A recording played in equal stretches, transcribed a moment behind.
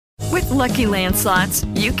Lucky Land Slots,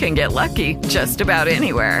 you can get lucky just about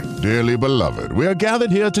anywhere. Dearly beloved, we are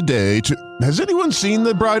gathered here today to... Has anyone seen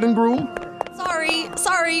the bride and groom?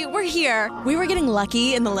 Sorry, we're here. We were getting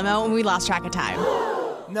lucky in the limo and we lost track of time.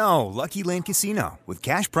 No, Lucky Land Casino, with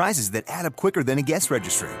cash prizes that add up quicker than a guest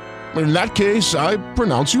registry. In that case, I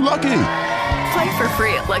pronounce you lucky. Play for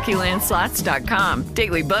free at LuckyLandSlots.com.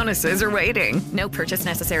 Daily bonuses are waiting. No purchase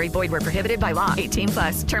necessary. Void where prohibited by law.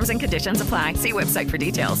 18+. Terms and conditions apply. See website for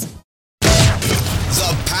details.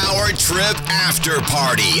 The Power Trip After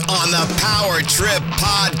Party on the Power Trip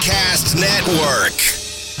Podcast Network.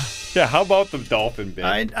 Yeah, how about the dolphin bit?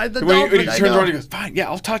 When he turns around and goes, fine, yeah,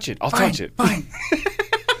 I'll touch it. Fine.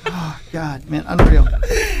 Oh, God, man, unreal.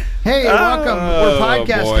 Hey, welcome. We're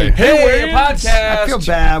podcasting. Boy. Hey, podcast. I feel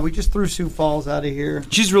bad. We just threw Sioux Falls out of here.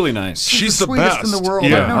 She's really nice. She's the sweetest in the world.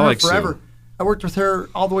 Yeah, I've known I her like forever. Sue. I worked with her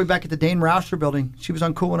all the way back at the Dane Rouster building. She was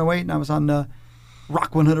on Cool 108, and I was on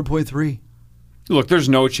Rock 100.3. Look, there's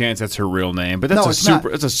no chance that's her real name, but that's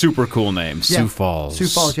it's a super cool name, Yeah. Sioux Falls. Sioux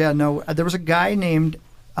Falls, yeah. No, there was a guy named,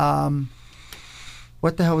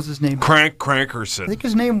 what the hell was his name? Crankerson. I think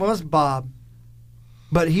his name was Bob,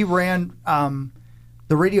 but he ran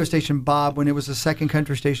the radio station Bob when it was the second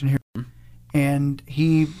country station here, and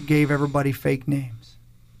he gave everybody fake names.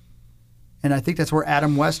 And I think that's where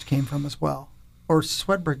Adam West came from as well. Or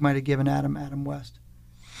Swedberg might have given Adam West.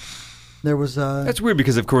 There was That's weird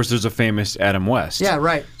because, of course, there's a famous Adam West. Yeah,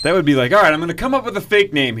 right. That would be like, all right, I'm going to come up with a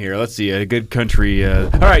fake name here. Let's see, a good country. All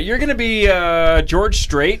right, you're going to be George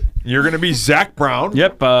Strait. You're going to be Zach Brown.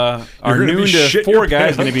 Yep. Our noon to 4 guy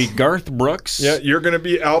is going to be Garth Brooks. Yeah, you're going to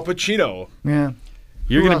be Al Pacino. Yeah.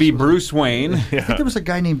 You're going to be Bruce Wayne. I think there was a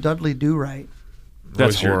guy named Dudley Do-Right.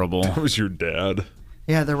 That's horrible. That was your dad.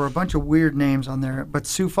 Yeah, there were a bunch of weird names on there. But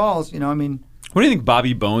Sioux Falls, I mean... What do you think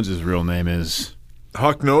Bobby Bones' real name is?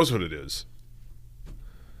 Huck knows what it is.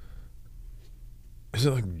 Is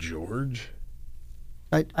it like George?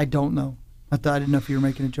 I don't know. I didn't know if you were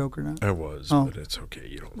making a joke or not. I was, but it's okay.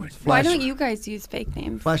 You don't like Why don't you guys use fake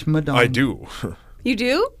names? Flash Madonna. I do. You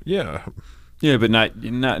do? Yeah. Yeah, but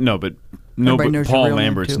but Paul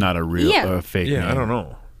Lambert's not a real fake name. Yeah, I don't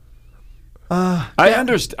know.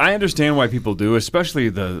 I understand why people do, especially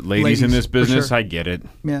the ladies in this business. Sure. I get it.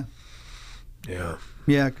 Yeah. Yeah.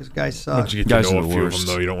 Yeah, because guys suck. Once you get to know a few of them,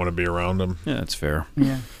 though, you don't want to be around them. Yeah, that's fair.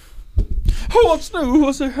 Yeah. Oh, what's new?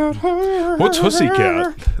 What's it? What's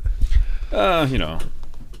Pussycat?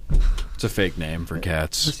 It's a fake name for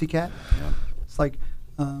cats. Pussycat? Yeah. It's like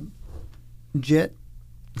Jit.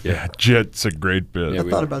 Yeah, Jit's a great bit. I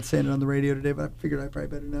thought about saying it on the radio today, but I figured I probably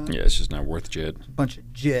better not. Yeah, it's just not worth Jit. A bunch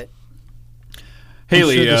of Jit.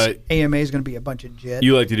 Haley, this AMA is going to be a bunch of Jit.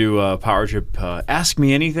 You like to do Power Trip Ask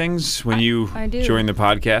Me Anythings when you join the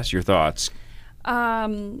podcast? Your thoughts?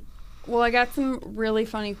 Well, I got some really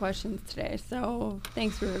funny questions today, so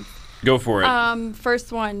thanks, Rube. Go for it.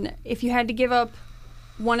 First one, if you had to give up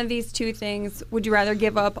one of these two things, would you rather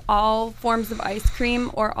give up all forms of ice cream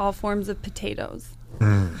or all forms of potatoes?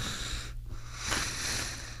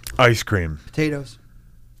 Ice cream. Potatoes.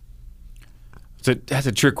 That's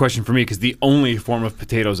a trick question for me because the only form of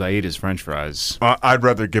potatoes I eat is French fries. I'd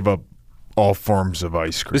rather give up all forms of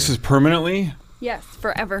ice cream. This is permanently? Yes,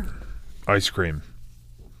 forever. Ice cream.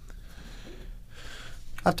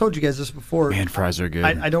 I've told you guys this before. Man, fries are good.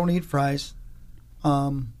 I don't eat fries.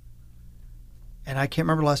 And I can't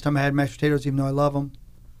remember the last time I had mashed potatoes, even though I love them.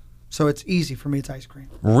 So it's easy for me. It's ice cream.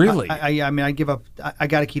 Really? I mean, I give up. I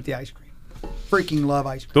got to keep the ice cream. Freaking love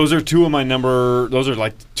ice cream. Those are two of my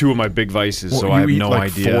two of my big vices, so I have no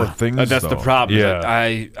idea. 4 things, that's the problem. Yeah.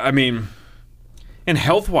 I mean, and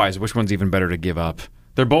health-wise, which one's even better to give up?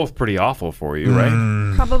 They're both pretty awful for you,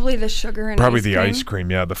 right? Probably the sugar and Probably ice the cream. ice cream,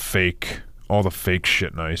 yeah, all the fake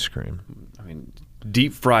shit in ice cream. I mean,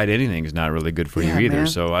 deep fried anything is not really good for you either. Man.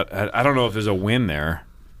 So I don't know if there's a win there.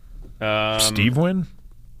 Steve win?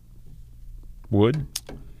 Would?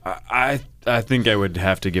 I think I would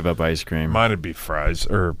have to give up ice cream. Mine would be fries,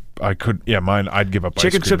 or I could. Yeah, mine. I'd give up ice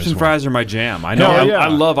cream. Chicken chips and fries are my jam. I know. I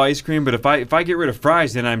love ice cream, but if I get rid of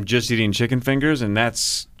fries, then I'm just eating chicken fingers, and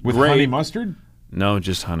that's with great. Honey mustard. No,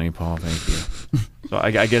 just honey, Paul. Thank you. So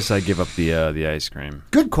I guess I give up the ice cream.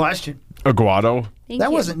 Good question. Aguado.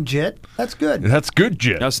 That wasn't Jit. That's good. That's good,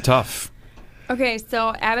 Jit. That's tough. Okay,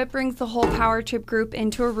 so Abbott brings the whole Power Trip group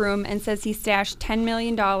into a room and says he stashed $10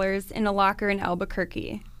 million in a locker in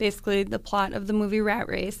Albuquerque. Basically, the plot of the movie Rat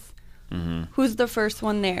Race. Mm-hmm. Who's the first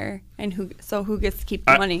one there, and who gets to keep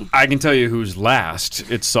the money? I can tell you who's last.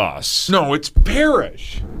 It's Sauce. No, it's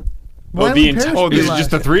Parrish. Why is it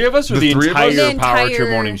just the three of us, or the entire Power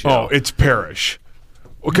Trip morning show? Oh, it's Parrish.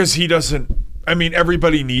 Because he doesn't. I mean,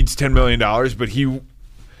 everybody needs $10 million, but he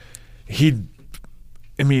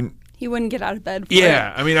He wouldn't get out of bed for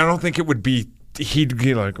yeah, it. I mean, I don't think it would be, he'd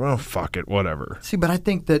be like, well, fuck it, whatever. See, but I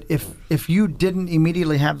think that if you didn't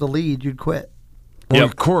immediately have the lead, you'd quit. Well, Yep.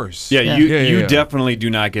 of course. Yeah, you definitely do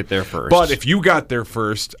not get there first. But if you got there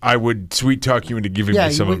first, I would sweet talk you into giving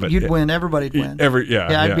me some of it. You'd win. Everybody'd win.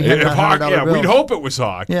 Yeah. I'd be handing If out Hawk, $100 bills. we'd hope it was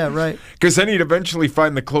Hawk. Yeah, right. Because then he'd eventually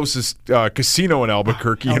find the closest casino in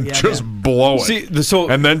Albuquerque and just blow it. See,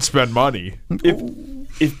 and then spend money.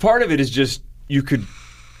 If part of it is just you could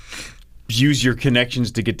use your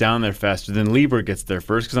connections to get down there faster, then Lieber gets there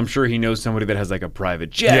first because I'm sure he knows somebody that has like a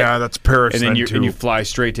private jet. Yeah, that's Paris and then too. And you fly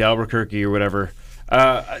straight to Albuquerque or whatever.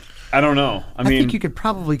 I don't know. I mean, think you could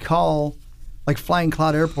probably call like Flying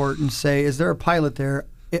Cloud Airport and say, is there a pilot there?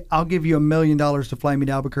 I'll give you $1 million to fly me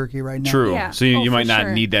to Albuquerque right now. True. Yeah. So you might for not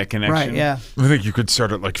sure. need that connection. Right, yeah. I think you could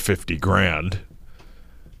start at like $50,000.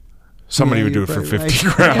 Somebody Yeah, would do you're it for probably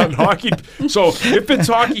 $50,000. Hockey. So if it's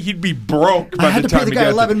hockey, he'd be broke by I had the to pay time the he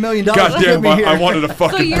guy got $11 million to God get damn, me here. I wanted a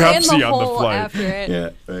fucking So you're Pepsi in the on the hole flight. after it. Yeah,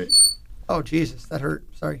 right. Oh, Jesus, that hurt.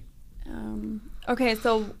 Sorry. Okay,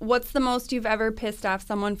 so what's the most you've ever pissed off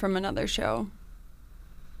someone from another show?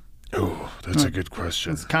 Oh, that's a good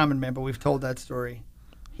question. It's common, man, but we've told that story.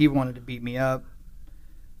 He wanted to beat me up.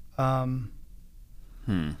 Barrero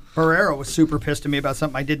was super pissed at me about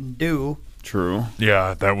something I didn't do. True.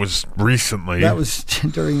 Yeah, that was recently. That was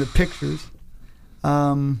during the pictures.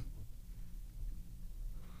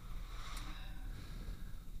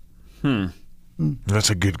 That's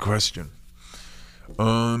a good question.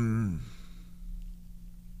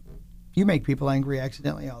 You make people angry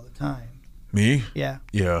accidentally all the time. Me? Yeah.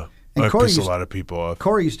 Yeah. And I Corey piss a used- lot of people off.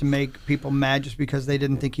 Corey used to make people mad just because they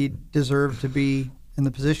didn't think he deserved to be in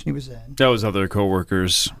the position he was in. That was other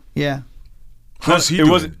coworkers. Yeah. How's he it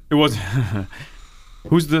doing? wasn't.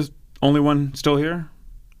 Who's the only one still here?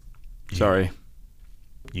 Sorry.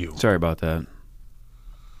 You. Sorry about that.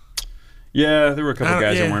 Yeah, there were a couple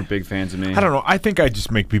guys that weren't big fans of me. I don't know. I think I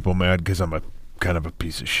just make people mad because I'm a kind of a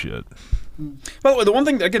piece of shit. By the way, the one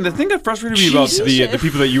thing, again, the thing that frustrated me about the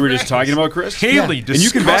people that you were just talking about, Chris, Haley, and you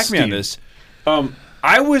can back me on disgusting. this.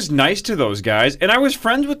 I was nice to those guys, and I was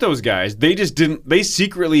friends with those guys. They just didn't. They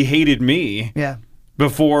secretly hated me. Yeah.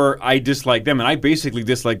 Before I disliked them, and I basically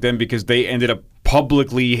disliked them because they ended up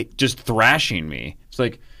publicly just thrashing me. It's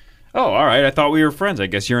like, oh, all right, I thought we were friends. I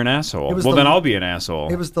guess you're an asshole. Well, then I'll be an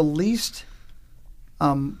asshole. It was the least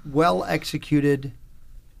well-executed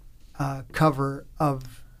cover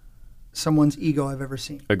of someone's ego I've ever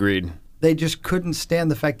seen. Agreed. They just couldn't stand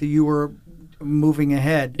the fact that you were moving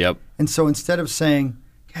ahead. Yep. And so instead of saying,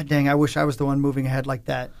 God dang, I wish I was the one moving ahead like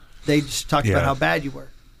that, they just talked about how bad you were,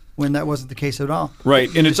 when that wasn't the case at all.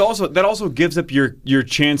 Right, and it's also that also gives up your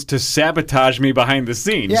chance to sabotage me behind the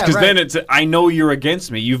scenes, Yeah, because right. then it's I know you're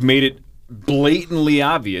against me. You've made it blatantly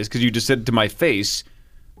obvious because you just said to my face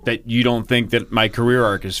that you don't think that my career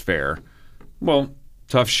arc is fair. Well,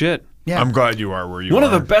 tough shit. Yeah. I'm glad you are where you One are.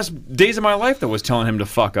 of the best days of my life that was telling him to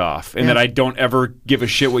fuck off and that I don't ever give a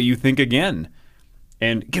shit what you think again.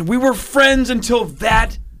 And again, we were friends until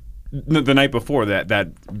the night before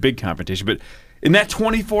that big competition. But in that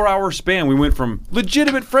 24-hour span, we went from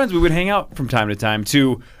legitimate friends, we would hang out from time to time,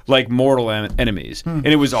 to like mortal enemies. And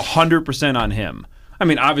it was 100% on him. I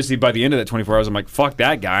mean, obviously, by the end of that 24 hours, I'm like, fuck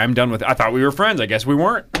that guy. I'm done with it. I thought we were friends. I guess we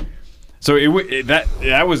weren't. So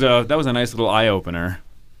that was a nice little eye opener.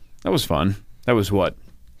 That was fun. That was what,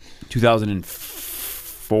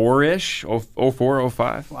 2004-ish, 04,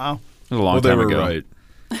 05. Wow. It was a long they time were ago. right.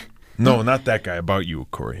 No, not that guy. About you,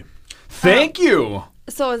 Corey. Thank you.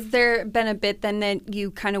 So has there been a bit then that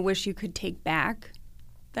you kind of wish you could take back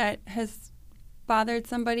that has bothered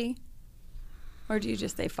somebody? Or do you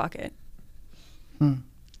just say, fuck it?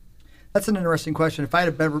 That's an interesting question. If I had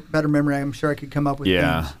a better memory, I'm sure I could come up with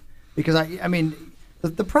things. Because, I mean,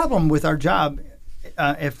 the problem with our job,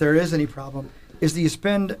 if there is any problem, is that you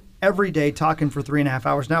spend every day talking for 3.5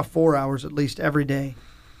 hours, now 4 hours at least every day.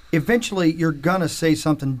 Eventually, you're going to say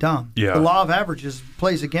something dumb. Yeah. The law of averages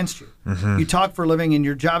plays against you. Mm-hmm. You talk for a living, and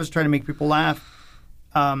your job is trying to make people laugh.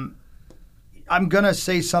 I'm going to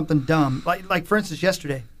say something dumb. Like, for instance,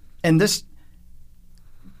 yesterday. And this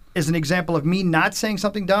is an example of me not saying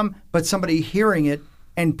something dumb, but somebody hearing it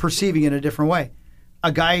and perceiving it a different way.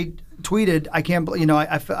 A guy tweeted, I can't believe,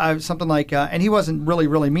 I something like, and he wasn't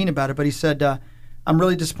really mean about it, but he said, I'm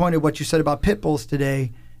really disappointed what you said about pit bulls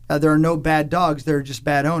today. There are no bad dogs, there are just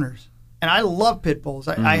bad owners. And I love pit bulls.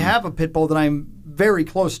 I have a pit bull that I'm very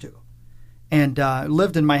close to, and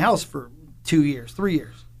lived in my house for 2 years, 3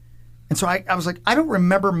 years. And so I was like, I don't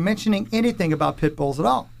remember mentioning anything about pit bulls at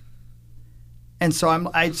all. And so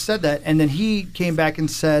I said that, and then he came back and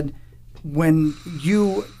said, when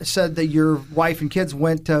you said that your wife and kids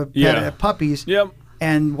went to pet puppies,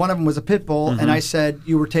 and one of them was a pit bull, and I said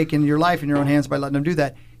you were taking your life in your own hands by letting them do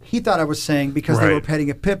that. He thought I was saying because they were petting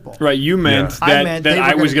a pit bull. Right, you meant that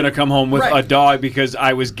I was going to come home with a dog because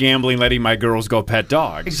I was gambling, letting my girls go pet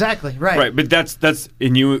dogs. Exactly, right. Right, but that's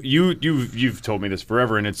and you've told me this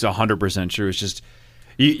forever, and it's 100% true. It's just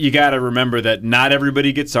you got to remember that not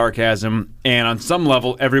everybody gets sarcasm, and on some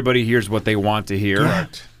level, everybody hears what they want to hear.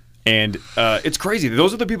 Right. And it's crazy.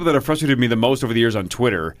 Those are the people that have frustrated me the most over the years on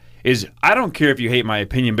Twitter. Is I don't care if you hate my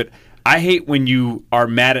opinion, but I hate when you are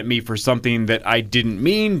mad at me for something that I didn't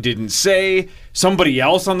mean, didn't say. Somebody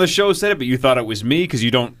else on the show said it, but you thought it was me because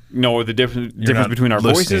you don't know the difference between our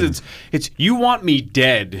voices. It's you want me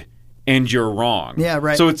dead, and you're wrong. Yeah,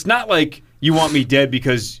 right. So it's not like you want me dead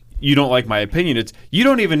because you don't like my opinion. It's you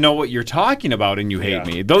don't even know what you're talking about, and you hate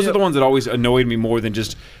me. Those are the ones that always annoyed me more than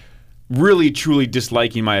just really, truly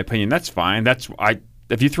disliking my opinion. That's fine.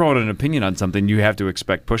 If you throw out an opinion on something, you have to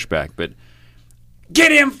expect pushback, but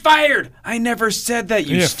get him fired! I never said that,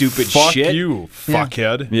 you stupid fuck shit. Fuck you,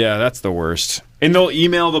 fuckhead. Yeah, that's the worst. And they'll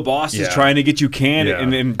email the bosses trying to get you canned,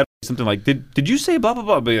 and something like, did you say blah, blah,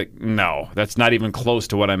 blah? I'll be like, no, that's not even close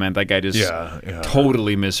to what I meant. That guy just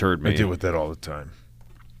totally misheard me. I deal with that all the time.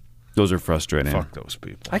 Those are frustrating. Fuck those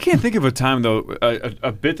people. I can't think of a time, though,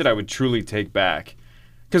 a bit that I would truly take back.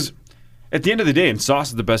 Because at the end of the day, and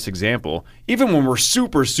Sauce is the best example, even when we're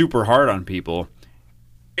super, super hard on people,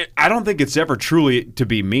 I don't think it's ever truly to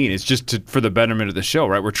be mean. It's just for the betterment of the show,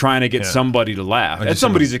 right? We're trying to get somebody to laugh at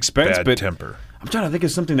somebody's expense. Bad but temper. I'm trying to think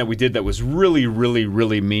of something that we did that was really, really,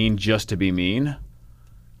 really mean just to be mean.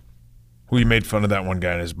 We made fun of that one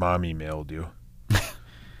guy and his mom emailed you.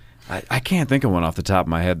 I can't think of one off the top of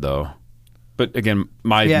my head, though. But again,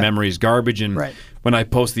 my memory is garbage. And when I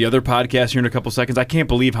post the other podcast here in a couple seconds, I can't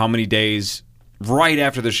believe how many days right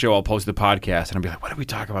after the show I'll post the podcast and I'll be like, what did we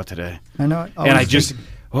talk about today? I know. And I just,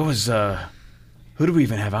 what was, who did we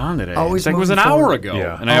even have on today? Always it's like it was an hour ago,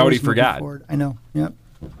 and I already forgot. Forward. I know, yep.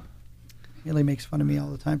 Haley makes fun of me all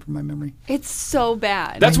the time for my memory. It's so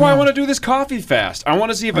bad. That's why I want to do this coffee fast. I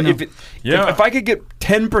want to see if I could get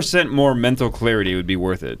 10% more mental clarity, it would be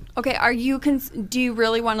worth it. Okay, do you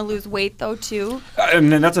really want to lose weight though too?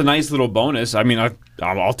 And then that's a nice little bonus. I mean,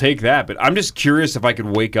 I'll take that, but I'm just curious if I could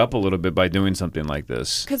wake up a little bit by doing something like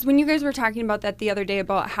this. Because when you guys were talking about that the other day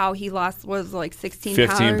about how he lost was like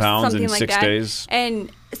 15 pounds in like 6 days.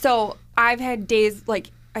 And so I've had days like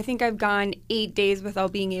I think I've gone 8 days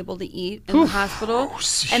without being able to eat in the hospital.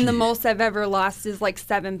 And the most I've ever lost is like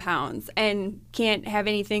 7 pounds and can't have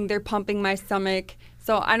anything. They're pumping my stomach.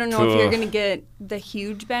 So I don't know if you're going to get the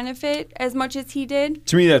huge benefit as much as he did.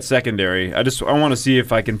 To me, that's secondary. I want to see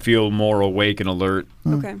if I can feel more awake and alert.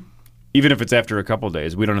 Okay. Even if it's after a couple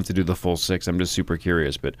days. We don't have to do the full 6. I'm just super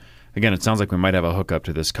curious. But again, it sounds like we might have a hookup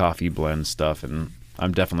to this coffee blend stuff, and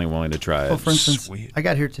I'm definitely willing to try it. Well, for instance, I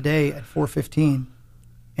got here today at 4:15.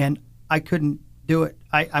 And I couldn't do it.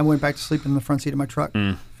 I went back to sleep in the front seat of my truck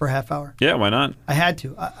for a half hour. Yeah, why not? I had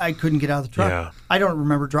to. I couldn't get out of the truck. Yeah. I don't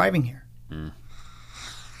remember driving here.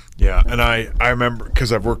 Yeah, and I remember,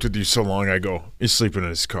 because I've worked with you so long, I go, he's sleeping in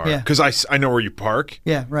his car. Yeah. Because I know where you park.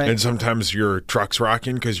 Yeah, right. And sometimes your truck's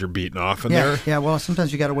rocking because you're beating off in there. Yeah, well,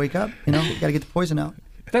 sometimes you got to wake up. You know, you got to get the poison out.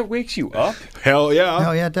 That wakes you up? Hell yeah.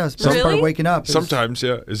 Oh, yeah, it does. Best part of waking up is sometimes,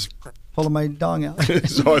 is pulling my dong out.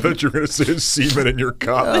 So I thought you were going to say semen in your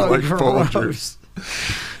cup, like Folgers.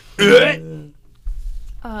 This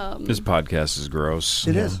podcast is gross.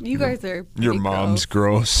 It is. You guys are Your mom's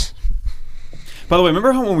gross. By the way,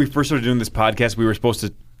 remember how when we first started doing this podcast, we were supposed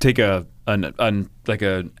to take an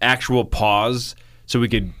actual pause so we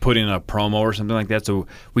could put in a promo or something like that, so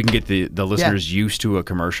we can get the listeners used to a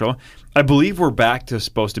commercial. I believe we're back to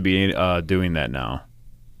supposed to be doing that now.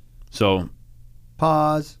 So,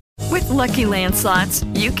 pause. With Lucky Land Slots,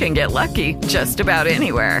 you can get lucky just about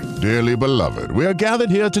anywhere. Dearly beloved, we are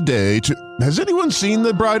gathered here today to... Has anyone seen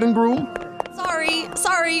the bride and groom?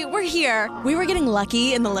 Sorry, we're here. We were getting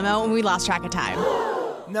lucky in the limo and we lost track of time.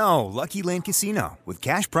 No, Lucky Land Casino, with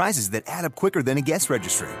cash prizes that add up quicker than a guest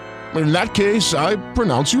registry. In that case, I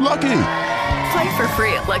pronounce you lucky. Play for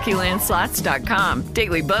free at LuckyLandSlots.com.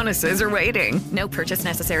 Daily bonuses are waiting. No purchase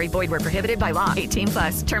necessary. Void where prohibited by law.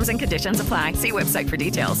 18+. Terms and conditions apply. See website for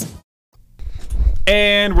details.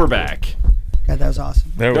 And we're back. God, that was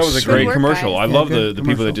awesome. That was a great commercial. I love the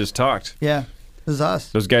people that just talked. Yeah, it was us.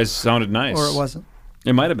 Those guys sounded nice. Or it wasn't.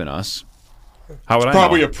 It might have been us. How would I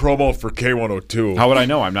probably know? a promo for K102. How would I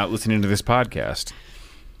know? I'm not listening to this podcast.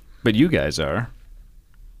 But you guys are.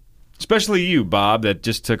 Especially you, Bob, that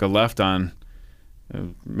just took a left on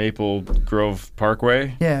Maple Grove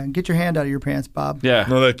Parkway. Yeah, get your hand out of your pants, Bob. Yeah.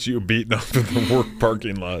 No, that's you beating up in the work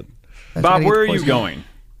parking lot. Bob, where are you going?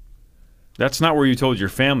 That's not where you told your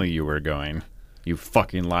family you were going. You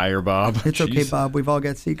fucking liar, Bob. It's okay, Jeez. Bob. We've all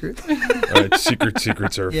got secrets. All right,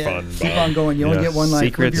 secrets are fun, Bob. Keep on going. You only get one life.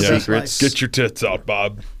 Secrets, Live your best secrets. life. Get your tits out,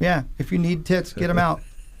 Bob. Yeah, if you need tits, get them out.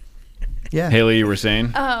 Yeah. Haley, you were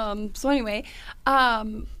saying? So anyway,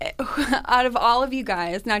 out of all of you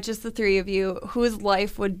guys, not just the three of you, whose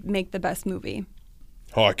life would make the best movie?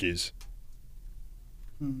 Hockey's.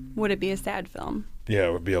 Would it be a sad film? Yeah,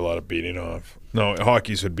 it would be a lot of beating off. No,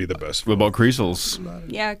 Hockey's would be the best. What about Creasels?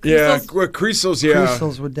 Yeah, Yeah, Creasels- Creasels, yeah.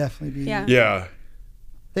 Crystals would definitely be. Yeah. Yeah.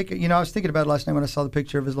 I was thinking about it last night when I saw the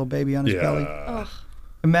picture of his little baby on his belly. Yeah.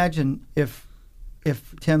 Imagine if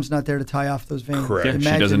Tim's not there to tie off those veins. Correct. Yeah,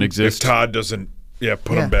 Imagine, she doesn't If exist. Todd doesn't, put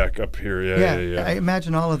Yeah. him back up here. Yeah. I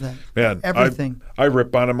imagine all of that. Man, Everything. I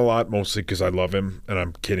rip on him a lot, mostly because I love him, and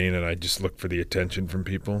I'm kidding, and I just look for the attention from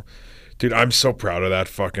people. Dude, I'm so proud of that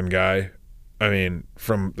fucking guy. I mean,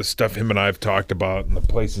 from the stuff him and I have talked about and the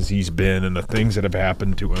places he's been and the things that have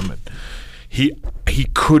happened to him, and he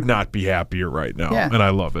could not be happier right now, Yeah. and I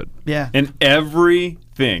love it. Yeah. And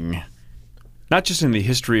everything, not just in the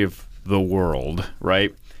history of the world,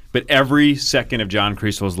 right? But every second of John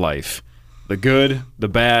Creasel's life, the good, the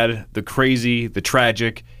bad, the crazy, the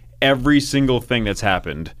tragic, every single thing that's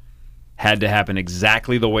happened had to happen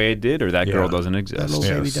exactly the way it did, or that girl doesn't that exist. little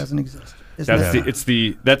baby Yes. doesn't exist. Isn't That's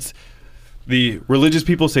that- that's the religious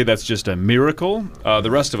people say that's just a miracle.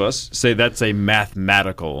 The rest of us say that's a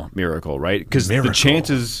mathematical miracle, right? Because the Miracle.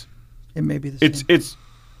 chances, It may be the same. it's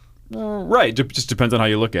right. It just depends on how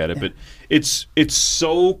you look at it, but it's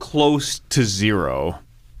so close to zero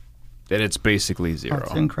that it's basically Oh, zero.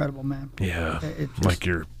 it's incredible, man. Yeah. It just- Like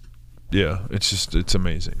it's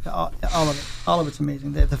amazing. all of it's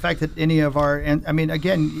amazing. The fact that any of our, and I mean,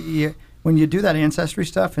 again, when you do that ancestry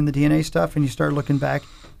stuff and the DNA stuff, and you start looking back,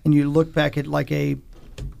 and you look back at like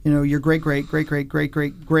your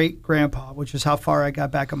great grandpa, which is how far I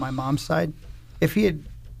got back on my mom's side. If he had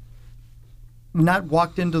not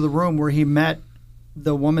walked into the room where he met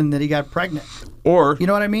the woman that he got pregnant, Or you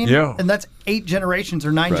know what I mean? Yeah. And that's 8 generations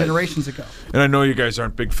or 9 generations ago. And I know you guys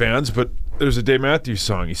aren't big fans, but there's a Dave Matthews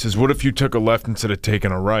song. He says, "What if you took a left instead of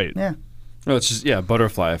taking a right?" Yeah. No, it's just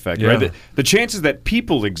butterfly effect, Yeah. right? The chances that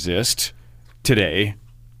people exist today,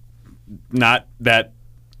 not that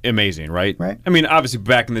amazing, right? Right. I mean, obviously,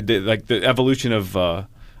 back in the day, like the evolution of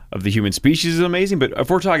the human species is amazing. But if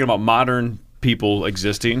we're talking about modern people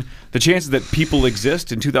existing, the chances that people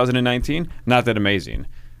exist in 2019, not that amazing.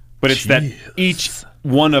 But it's that each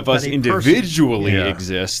one of us That a individually person- Yeah.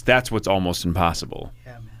 exists. That's what's almost impossible.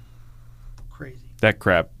 Yeah, man. Crazy. That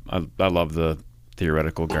crap. I love the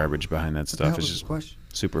theoretical garbage behind that What the stuff. hell It's was just the question?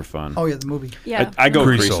 super fun. Oh yeah, the movie. Yeah. I go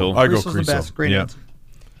Creasel. Creasel. I go Creasel's the Creasel. best. Great Yeah. answer.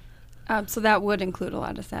 So that would include a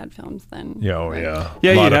lot of sad films then. Yeah, oh right? yeah.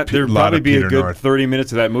 Yeah, Lot you'd of have, Pe- there'd lot probably of be a Peter good North. 30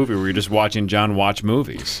 minutes of that movie where you're just watching John watch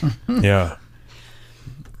movies. Yeah.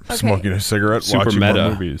 Smoking a cigarette, Super watching meta.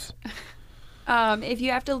 more movies. If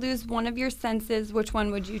you have to lose one of your senses, which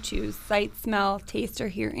one would you choose? Sight, smell, taste, or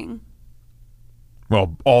hearing?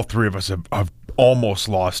 Well, all three of us have almost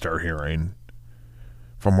lost our hearing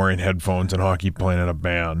from wearing headphones and hockey playing in a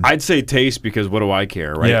band. I'd say taste because what do I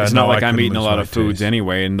care, right? Yeah, it's no, not like I I'm couldn't eating a lose lot my of foods taste.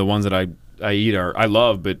 anyway, and the ones that I eat I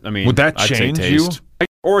love, but I mean, Would that I'd say change you? taste.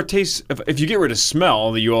 Or taste, if you get rid of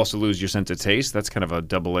smell, you also lose your sense of taste. That's kind of a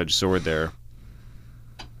double-edged sword there.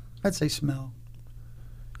 I'd say smell.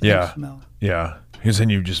 Yeah. Smell. Yeah. Because then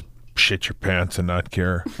you just shit your pants and not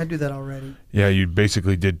care. I do that already. Yeah, you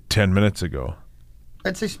basically did 10 minutes ago.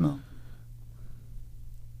 I'd say smell.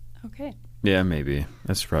 Okay. Yeah, maybe.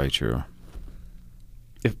 That's probably true.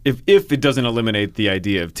 If it doesn't eliminate the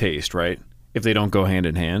idea of taste, right? If they don't go hand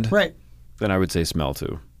in hand, Right. then I would say smell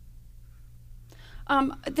too.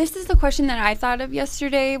 This is the question that I thought of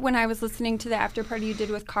yesterday when I was listening to the after party you did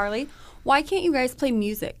with Carly. Why can't you guys play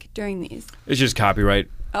music during these? It's just copyright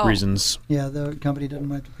Oh. reasons. Yeah, the company doesn't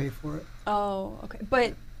have to pay for it. Oh, okay.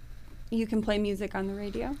 But you can play music on the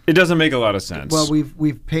radio? It doesn't make a lot of sense. Well,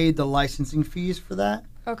 we've paid the licensing fees for that.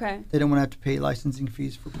 Okay. They don't want to have to pay licensing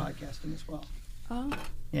fees for podcasting as well. Oh.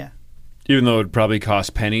 Yeah. Even though it probably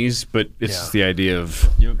costs pennies, but it's just the idea of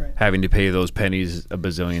Right. having to pay those pennies a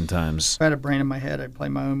bazillion times. If I had a brain in my head, I'd play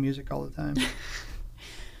my own music all the time.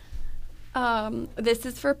 This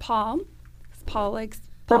is for Paul. 'Cause Paul likes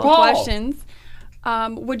For Paul Paul. questions.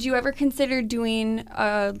 Would you ever consider doing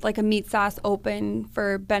like a meat sauce open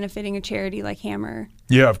for benefiting a charity like Hammer?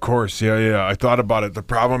 Yeah, of course. Yeah. I thought about it. The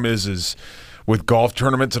problem is with golf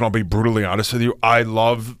tournaments, and I'll be brutally honest with you, I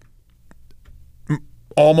love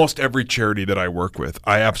almost every charity that I work with.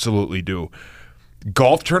 I absolutely do.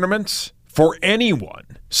 Golf tournaments for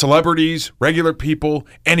anyone, celebrities, regular people,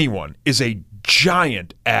 anyone, is a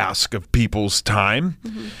giant ask of people's time.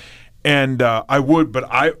 And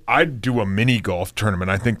I'd do a mini golf tournament.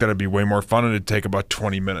 I think that'd be way more fun, and it'd take about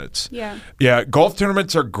 20 minutes. Yeah, golf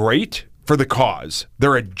tournaments are great for the cause.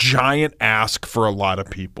 They're a giant ask for a lot of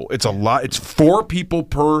people. It's a lot. It's 4 people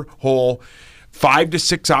per hole, 5 to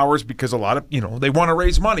 6 hours, because a lot of, they want to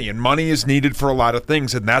raise money, and money is needed for a lot of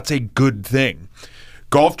things, and that's a good thing.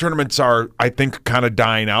 Golf tournaments are, I think, kind of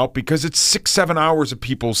dying out because it's 6-7 hours of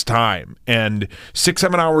people's time, and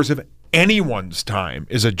 6-7 hours of anyone's time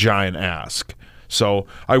is a giant ask. So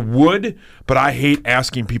I would, but I hate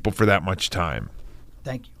asking people for that much time.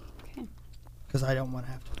 Thank you. Because I don't want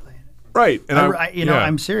to have to play in it. Right. And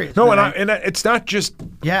I'm serious. No, and it's not just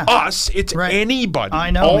us. It's anybody.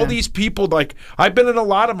 I know. All these people, like, I've been in a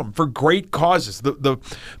lot of them for great causes. The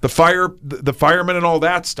firemen and all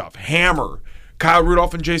that stuff. Hammer, Kyle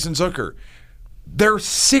Rudolph and Jason Zucker. They're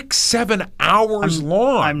 6-7 hours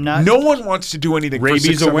long. I'm not. No one wants to do anything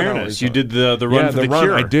Rabies for 6-7 awareness. hours. You did the run for the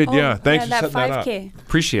cure. I did, yeah. Thanks for that setting that up. 5K.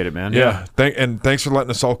 Appreciate it, man. Yeah, and thanks for letting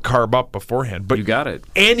us all carb up beforehand. But you got it.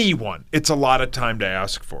 Anyone, it's a lot of time to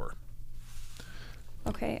ask for.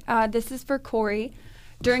 Okay, this is for Corey.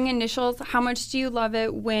 During initials, how much do you love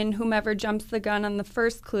it when whomever jumps the gun on the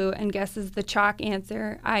first clue and guesses the chalk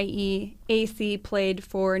answer, i.e., AC played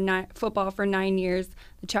for football for 9 years.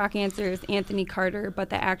 The chalk answer is Anthony Carter,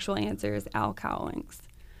 but the actual answer is Al Cowlings.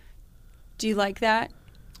 Do you like that?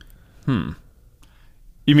 You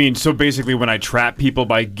mean, so basically when I trap people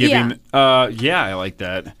by giving... Yeah, I like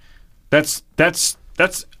that. That's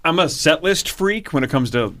I'm a set list freak when it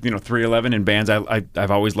comes to 311 in bands.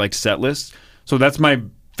 I've always liked set lists. So that's my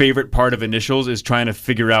favorite part of initials, is trying to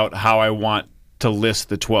figure out how I want to list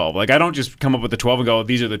the 12. Like, I don't just come up with the 12 and go,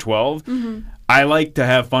 these are the 12. I like to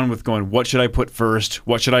have fun with going, what should I put first?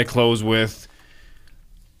 What should I close with?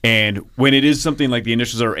 And when it is something like the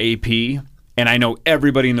initials are AP, and I know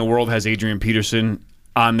everybody in the world has Adrian Peterson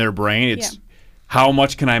on their brain, it's how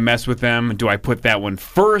much can I mess with them? Do I put that one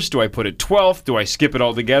first? Do I put it 12th? Do I skip it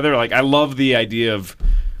all together? Like, I love the idea of,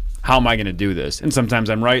 how am I going to do this? And sometimes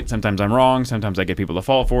I'm right, sometimes I'm wrong, sometimes I get people to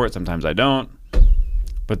fall for it, sometimes I don't.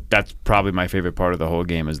 But that's probably my favorite part of the whole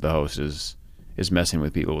game as the host, is messing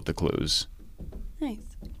with people with the clues. Nice.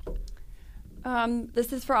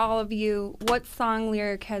 This is for all of you. What song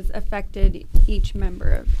lyric has affected each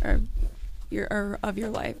member of your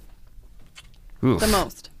life the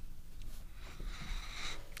most?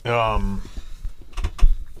 Man,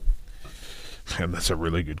 that's a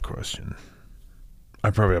really good question. I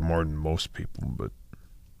probably have more than most people, but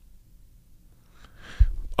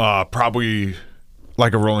probably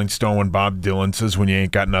like a Rolling Stone when Bob Dylan says, when you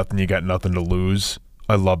ain't got nothing, you got nothing to lose.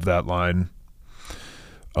 I love that line.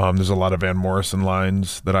 There's a lot of Van Morrison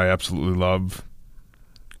lines that I absolutely love.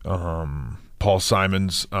 Paul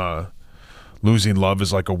Simon's losing love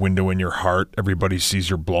is like a window in your heart. Everybody sees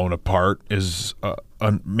you're blown apart is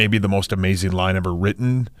maybe the most amazing line ever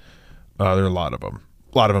written. There are a lot of them.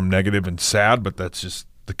 A lot of them negative and sad, but that's just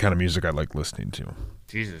the kind of music I like listening to.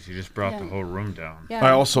 Jesus, you just brought the whole room down. Yeah, I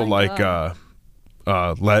also like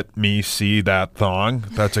Let Me See That Thong.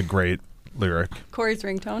 That's a great lyric. Corey's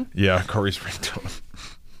ringtone? Yeah, Corey's ringtone.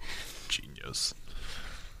 Genius.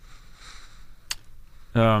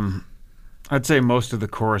 I'd say most of the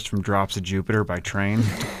chorus from Drops of Jupiter by Train.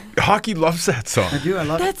 Hockey loves that song. I do. I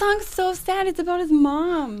love That song's so sad. It's about his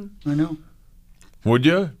mom. I know. Would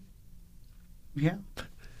you? Yeah.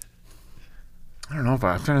 I don't know if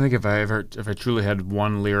I'm trying to think if I truly had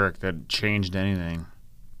one lyric that changed anything.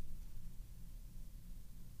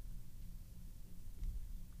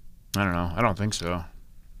 I don't know. I don't think so.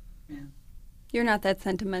 You're not that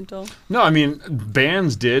sentimental. No, I mean,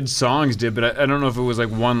 bands did, songs did, but I don't know if it was like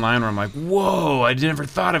one line where I'm like, whoa, I never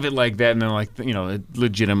thought of it like that, and then like, it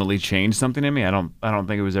legitimately changed something in me. I don't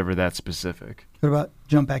think it was ever that specific. What about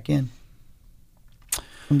Jump Back In?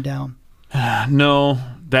 From Down. No,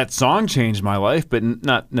 that song changed my life, but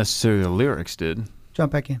not necessarily the lyrics did.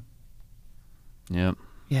 Jump Back In. Yep.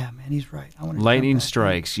 Yeah, man, he's right. I want Lightning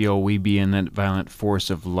strikes, yo, we be in that violent force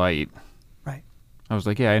of light. Right. I was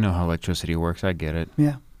like, yeah, I know how electricity works. I get it.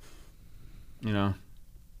 Yeah.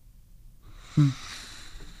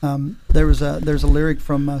 There's a lyric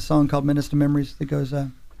from a song called Minutes to Memories that goes,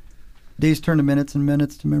 days turn to minutes and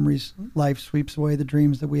minutes to memories. Life sweeps away the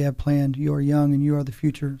dreams that we have planned. You are young and you are the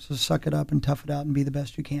future, so suck it up and tough it out and be the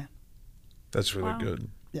best you can. That's really good.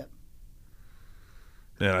 Yeah.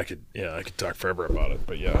 Yeah, I could talk forever about it,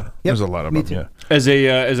 but there's a lot of them. Too. Yeah. As a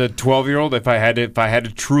 12-year-old, if I had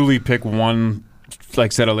to truly pick one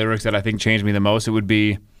like set of lyrics that I think changed me the most, it would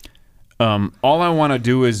be, all I want to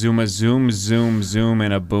do is zoom, zoom,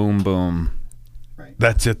 and a boom, boom. Right.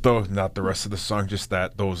 That's it, though? Not the rest of the song, just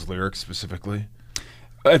those lyrics specifically?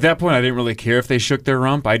 At that point, I didn't really care if they shook their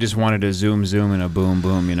rump. I just wanted to zoom, and a boom,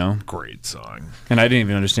 boom, you know? Great song. And I didn't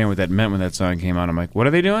even understand what that meant when that song came out. I'm like, what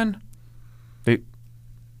are they doing?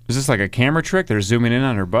 Is this like a camera trick? They're zooming in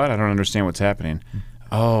on her butt? I don't understand what's happening.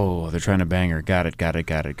 Oh, they're trying to bang her. Got it. God,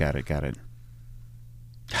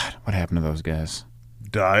 what happened to those guys?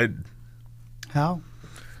 Died. How?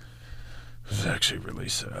 It was actually really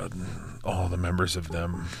sad. All the members of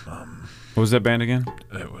them. What was that band again?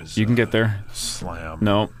 It was. You can get there. Slam.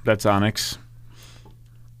 No, that's Onyx.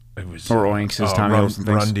 It was. Or Oinks, as Tommy Wilson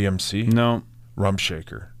thinks. Run DMC. No. Rump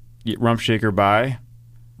Shaker. Rump Shaker by?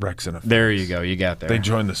 Rex and Effects. There you go. You got there. They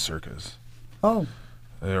joined the circus. Oh.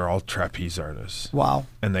 They're all trapeze artists. Wow.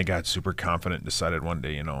 And they got super confident and decided one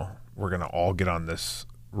day, we're going to all get on this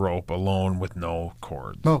rope alone with no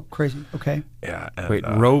cords. Oh, crazy. Okay. Yeah. And, Wait,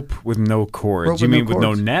 rope with no cords. Rope You with mean no with no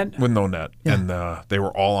cords. net? With no net. Yeah. And they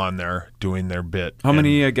were all on there doing their bit. How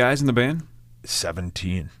many guys in the band?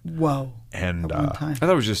 17. Whoa. And At one time. I thought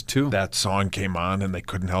it was just 2. that song came on and they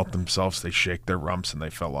couldn't help themselves. They shake their rumps and they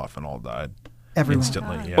fell off and all died. Everyone.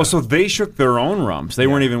 Instantly. Yeah. Oh, so they shook their own rumps. They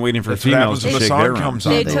weren't even waiting for That's what females happens to when the shake song their comes rumps.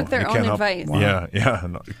 on. They though. took their You own can't help- advice. Yeah.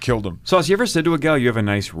 No, it killed them. Sauce, you ever said to a gal, you have a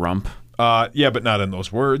nice rump? Yeah, but not in those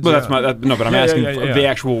words. Well, yeah. that's no, but I'm Yeah, asking yeah. the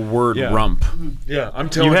actual word Yeah. rump. Yeah, I'm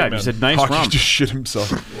telling you, had. man. You said nice Hockey rump. just shit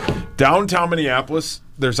himself. Downtown Minneapolis,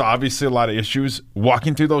 there's obviously a lot of issues.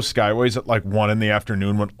 Walking through those skyways at like 1 in the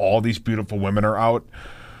afternoon when all these beautiful women are out.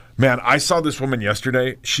 Man, I saw this woman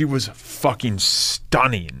yesterday. She was fucking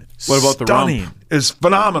stunning. What about the stunning? rump? Is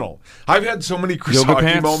phenomenal. I've had so many Chris Yoga Hockey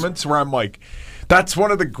pants? moments where I'm like, that's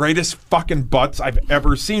one of the greatest fucking butts I've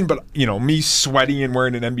ever seen. But, me sweaty and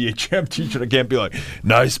wearing an NBA champ t-shirt, I can't be like,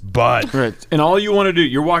 nice butt. Right. And all you want to do,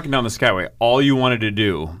 you're walking down the skyway, all you wanted to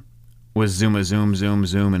do was zoom,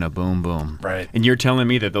 and a boom, boom. Right. And you're telling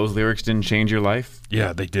me that those lyrics didn't change your life?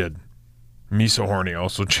 Yeah, they did. Me So Horny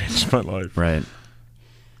also changed my life. Right.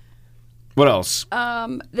 What else?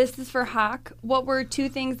 This is for Hawk. What were 2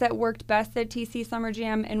 things that worked best at TC Summer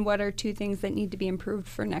Jam, and what are 2 things that need to be improved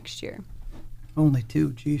for next year? Only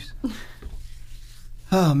 2. Jeez.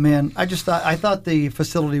 Oh man, I thought the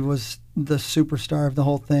facility was the superstar of the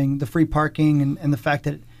whole thing. The free parking and the fact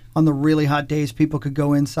that on the really hot days people could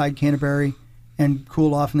go inside Canterbury and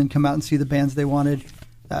cool off and then come out and see the bands they wanted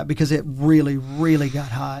because it really, really got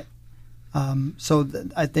hot.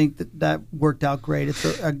 I think that worked out great. It's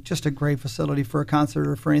just a great facility for a concert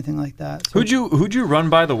or for anything like that. So Who'd you run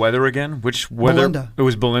by the weather again? Which weather? Belinda. It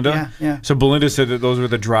was Belinda? Yeah. So Belinda said that those were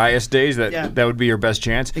the driest days, that Yeah. that would be your best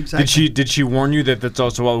chance? Exactly. Did she warn you that that's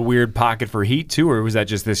also a weird pocket for heat too, or was that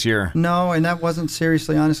just this year? No, and that wasn't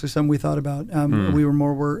honestly, something we thought about. We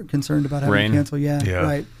were concerned about having Rain? to cancel. Yeah,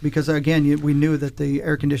 right. Because again, we knew that the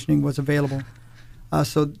air conditioning was available,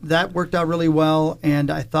 so that worked out really well. And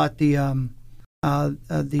I thought the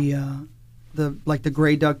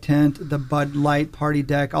gray duck tent, the Bud Light party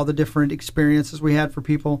deck, all the different experiences we had for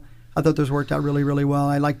people, I thought those worked out really, really well.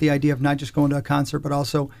 I like the idea of not just going to a concert, but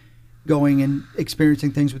also going and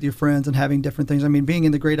experiencing things with your friends and having different things. I mean, being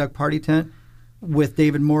in the gray duck party tent with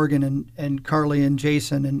David Morgan and Carly and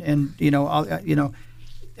Jason and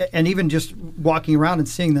and even just walking around and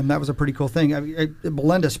seeing them, that was a pretty cool thing.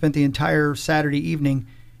 Belinda spent the entire Saturday evening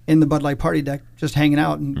in the Bud Light party deck, just hanging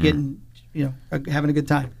out and getting, having a good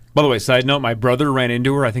time. By the way, side note, my brother ran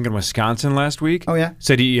into her, I think in Wisconsin last week. Oh, yeah?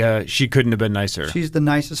 Said she couldn't have been nicer. She's the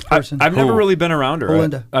nicest person. I've never really been around her.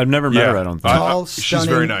 Belinda. I've never met her, I don't think. Tall, she's stunning,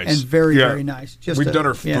 very nice. and very, very nice. We've done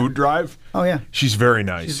her food drive. Oh, yeah. She's very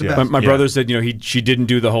nice. She's the best. My brother said, she didn't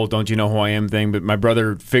do the whole "don't you know who I am" thing, but my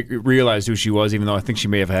brother realized who she was, even though I think she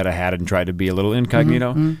may have had a hat and tried to be a little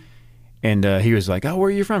incognito. Mm-hmm. And he was like, "Oh, where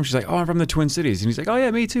are you from?" She's like, "Oh, I'm from the Twin Cities." And he's like, "Oh,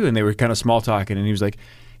 yeah, me too." And they were kind of small talking, and he was like,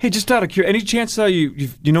 "Hey, just out of curiosity, any chance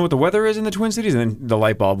you know what the weather is in the Twin Cities?" And then the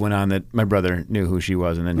light bulb went on that my brother knew who she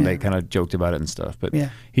was, and then they kind of joked about it and stuff. But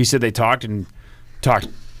he said they talked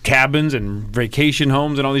cabins and vacation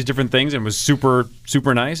homes and all these different things, and it was super,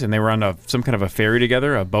 super nice. And they were on some kind of a ferry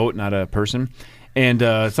together, a boat, not a person. And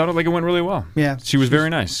it sounded like it went really well. Yeah. She was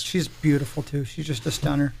very nice. She's beautiful, too. She's just a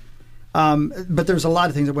stunner. But there's a lot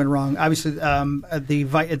of things that went wrong. Obviously,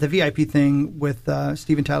 the VIP thing with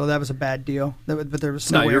Steven Tyler, that was a bad deal. But there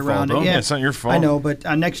was no way around it. Yeah, it's not your fault. I know, but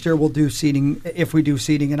next year we'll do seating, if we do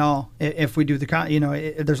seating at all. If we do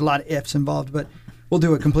there's a lot of ifs involved, but we'll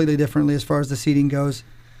do it completely differently as far as the seating goes.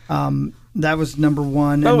 That was number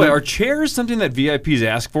one. By the way, are chairs something that VIPs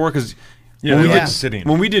ask for? Because Yeah, When they we like did- sitting.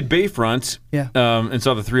 When we did Bayfront Yeah. and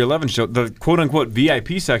saw the 311 show, the quote-unquote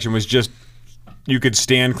VIP section was just you could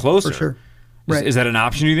stand closer. For sure. Is- Right. Is that an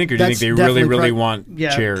option, you think? Or do you think That's they definitely really pro- want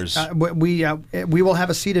yeah, chairs? We will have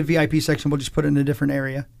a seated VIP section. We'll just put it in a different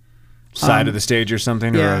area. Side of the stage or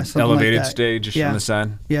something? yeah, or an something like elevated that. stage Yeah. on the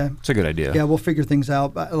side? Yeah. It's a good idea. Yeah, we'll figure things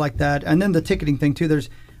out like that. And then the ticketing thing, too. There's,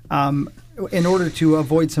 in order to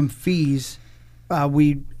avoid some fees,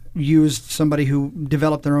 we used somebody who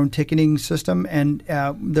developed their own ticketing system, and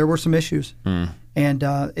there were some issues. And,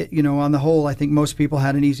 on the whole, I think most people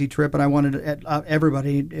had an easy trip, and I wanted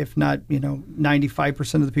everybody, if not,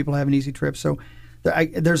 95% of the people have an easy trip. So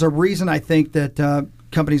there's a reason I think that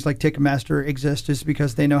companies like Ticketmaster exist is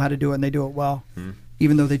because they know how to do it, and they do it well.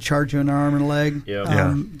 Even though they charge you an arm and a leg,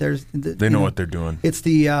 They know what they're doing. It's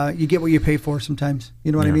the you get what you pay for sometimes.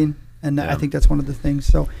 You know what I mean? And I think that's one of the things.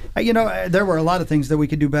 So, there were a lot of things that we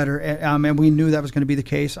could do better, and we knew that was going to be the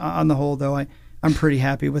case. On the whole, though, I'm pretty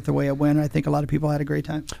happy with the way it went. I think a lot of people had a great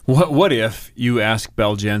time. What if you ask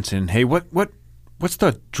Belle Jensen, hey, what's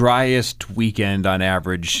the driest weekend on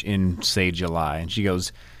average in, say, July? And she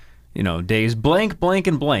goes, days blank, blank,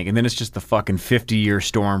 and blank. And then it's just the fucking 50-year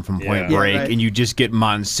storm from Point Break, right. and you just get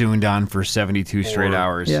monsooned on for 72 straight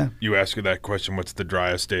hours. Yeah. You ask her that question, what's the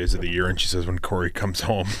driest days of the year? And she says when Corey comes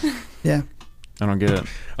home. Yeah. I don't get it.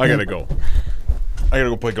 I got to go. I got to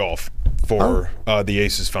go play golf for the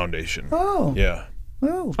Aces Foundation. Oh. Yeah.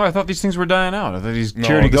 Oh. Oh, I thought these things were dying out. I thought these No,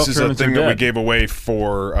 charity this golf is a tournaments thing are that we dead. gave away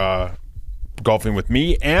for golfing with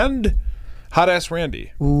me and Hot Ass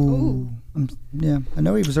Randy. Ooh. Yeah. I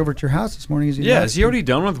know he was over at your house this morning. Is Is he already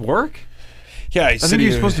done with work? Yeah, I think he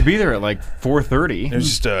was supposed to be there at like 4:30. It was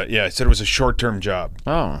just I said it was a short-term job.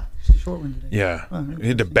 Oh. Short one today. Yeah. You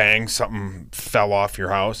had to bang something fell off your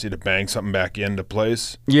house. You had to bang something back into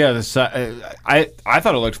place. Yeah, I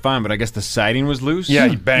thought it looked fine, but I guess the siding was loose. Yeah,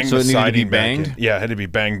 you banged so the it needed to siding be back banged. in. Yeah, it had to be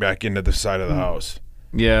banged back into the side of the house.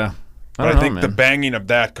 Yeah, But I think the man. banging of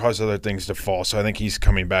that caused other things to fall. So I think he's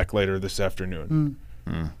coming back later this afternoon.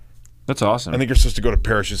 That's awesome. I think you're supposed to go to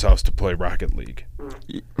Parrish's house to play Rocket League.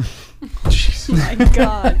 My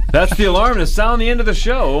God. That's the alarm to sound the end of the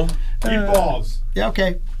show. Eat balls. Yeah,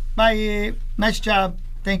 okay. Bye. Nice job.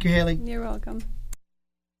 Thank you, Haley. You're welcome.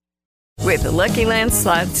 With the Lucky Land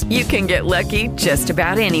Slots, you can get lucky just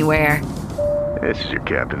about anywhere. This is your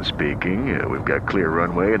captain speaking. We've got clear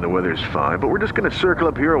runway and the weather's fine, but we're just going to circle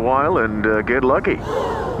up here a while and get lucky.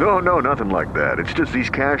 No, nothing like that. It's just these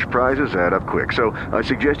cash prizes add up quick. So I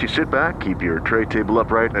suggest you sit back, keep your tray table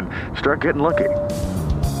upright, and start getting lucky.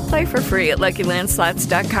 Play for free at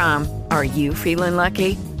LuckyLandSlots.com. Are you feeling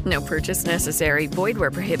lucky? No purchase necessary. Void where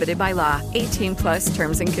prohibited by law. 18+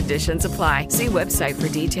 terms and conditions apply. See website for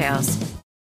details.